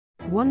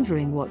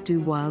Wondering what do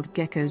wild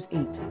geckos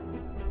eat?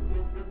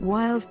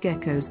 Wild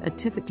geckos are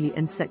typically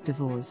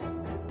insectivores.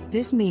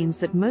 This means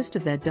that most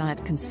of their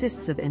diet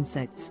consists of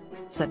insects,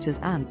 such as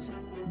ants,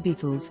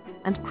 beetles,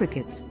 and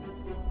crickets.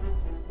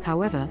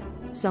 However,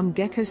 some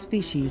gecko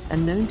species are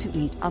known to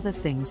eat other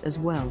things as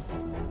well.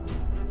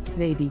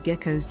 Baby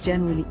geckos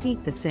generally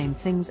eat the same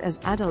things as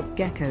adult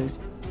geckos,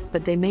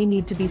 but they may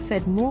need to be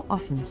fed more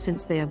often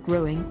since they are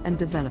growing and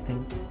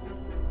developing.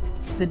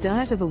 The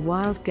diet of a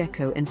wild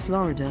gecko in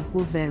Florida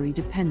will vary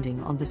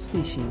depending on the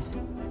species.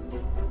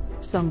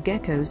 Some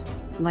geckos,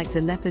 like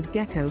the leopard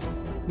gecko,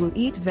 will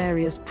eat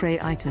various prey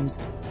items,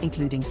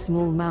 including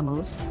small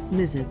mammals,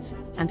 lizards,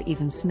 and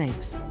even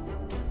snakes.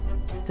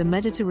 The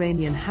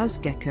Mediterranean house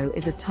gecko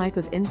is a type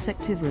of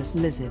insectivorous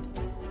lizard.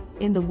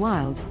 In the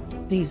wild,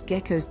 these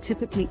geckos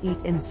typically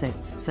eat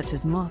insects such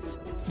as moths,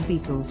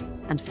 beetles,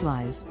 and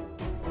flies.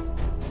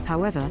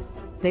 However,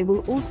 they will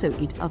also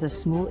eat other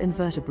small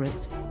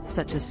invertebrates,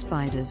 such as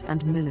spiders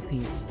and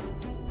millipedes.